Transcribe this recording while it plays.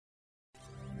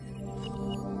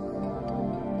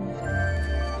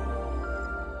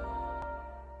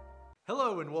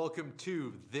Hello and welcome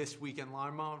to This Week in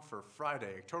Longmont for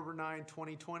Friday, October 9,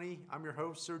 2020. I'm your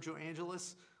host, Sergio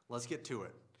Angelis. Let's get to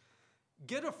it.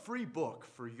 Get a free book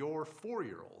for your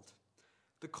 4-year-old.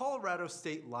 The Colorado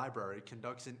State Library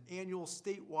conducts an annual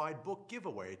statewide book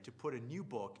giveaway to put a new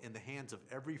book in the hands of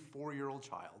every 4-year-old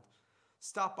child.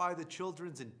 Stop by the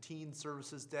Children's and Teen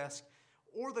Services desk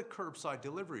or the curbside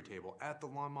delivery table at the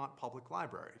Longmont Public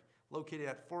Library, located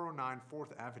at 409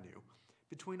 4th Avenue,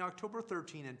 between October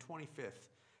 13 and 25th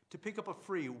to pick up a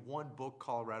free one-book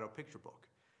Colorado picture book.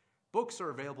 Books are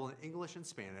available in English and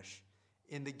Spanish,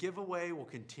 and the giveaway will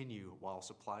continue while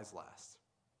supplies last.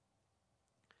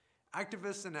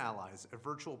 Activists and Allies, a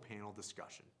virtual panel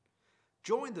discussion.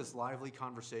 Join this lively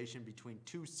conversation between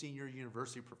two senior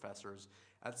university professors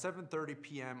at 7:30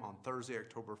 p.m. on Thursday,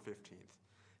 October 15th.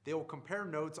 They will compare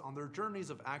notes on their journeys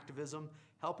of activism,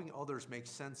 helping others make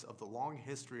sense of the long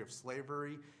history of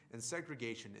slavery and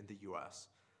segregation in the U.S.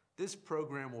 This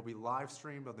program will be live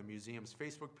streamed on the museum's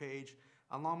Facebook page,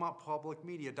 on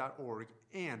longmontpublicmedia.org,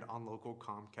 and on local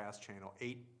Comcast channel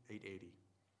 880.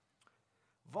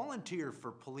 Volunteer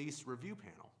for Police Review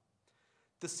Panel.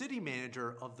 The city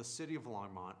manager of the City of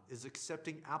Longmont is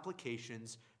accepting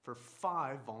applications for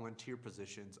 5 volunteer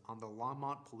positions on the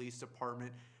Longmont Police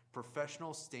Department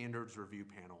Professional Standards Review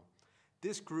Panel.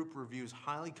 This group reviews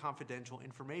highly confidential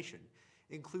information,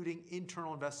 including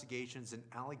internal investigations and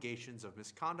allegations of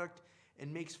misconduct,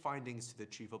 and makes findings to the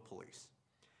Chief of Police.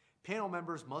 Panel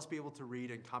members must be able to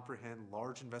read and comprehend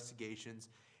large investigations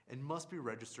and must be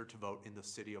registered to vote in the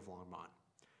City of Longmont.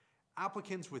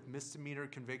 Applicants with misdemeanor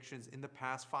convictions in the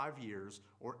past 5 years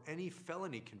or any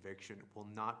felony conviction will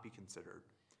not be considered.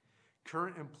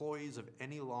 Current employees of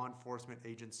any law enforcement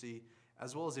agency,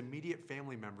 as well as immediate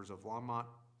family members of Longmont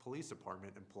Police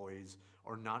Department employees,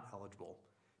 are not eligible.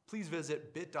 Please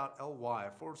visit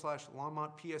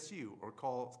bit.ly/LongmontPSU or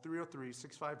call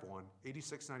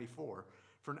 303-651-8694 for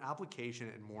an application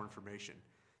and more information.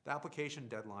 The application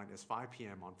deadline is 5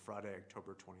 p.m. on Friday,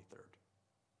 October 23rd.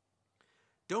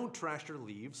 Don't trash your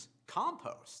leaves,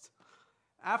 compost.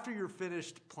 After you're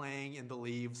finished playing in the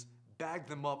leaves, bag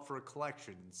them up for a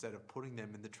collection instead of putting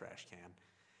them in the trash can.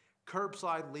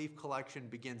 Curbside leaf collection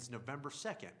begins November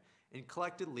 2nd, and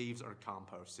collected leaves are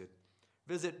composted.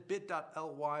 Visit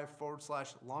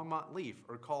bit.ly/LongmontLeaf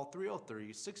or call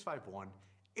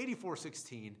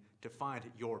 303-651-8416 to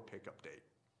find your pickup date.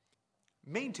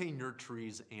 Maintain your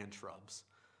trees and shrubs.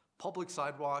 Public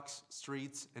sidewalks,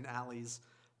 streets, and alleys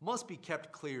must be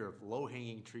kept clear of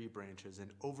low-hanging tree branches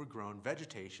and overgrown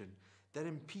vegetation that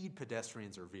impede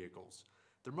pedestrians or vehicles.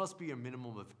 There must be a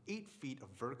minimum of 8 feet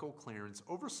of vertical clearance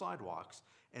over sidewalks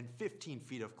and 15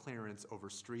 feet of clearance over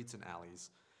streets and alleys.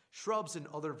 Shrubs and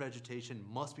other vegetation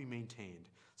must be maintained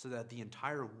so that the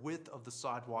entire width of the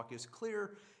sidewalk is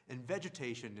clear, and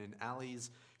vegetation in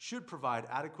alleys should provide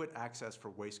adequate access for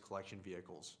waste collection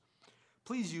vehicles.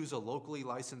 Please use a locally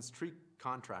licensed tree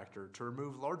contractor to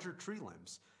remove larger tree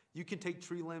limbs. You can take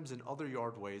tree limbs and other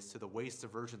yardways to the Waste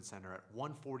Diversion Center at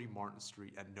 140 Martin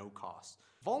Street at no cost.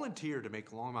 Volunteer to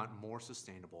make Longmont more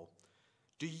sustainable.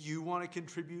 Do you want to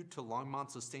contribute to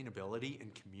Longmont's sustainability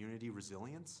and community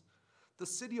resilience? The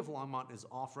City of Longmont is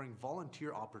offering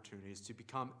volunteer opportunities to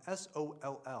become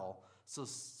SOLL,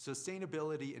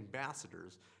 Sustainability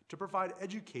Ambassadors, to provide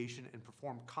education and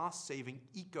perform cost-saving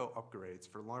eco-upgrades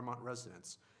for Longmont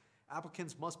residents.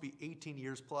 Applicants must be 18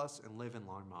 years plus and live in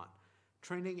Longmont.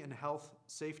 Training and health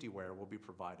safety wear will be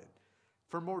provided.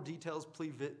 For more details,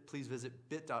 please visit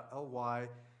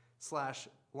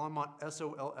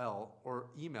bit.ly/LongmontSOLL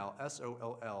or email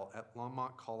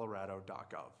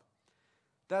soll@longmontcolorado.gov.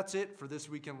 That's it for This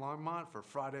Week in Longmont for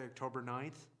Friday, October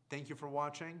 9th. Thank you for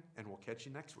watching, and we'll catch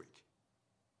you next week.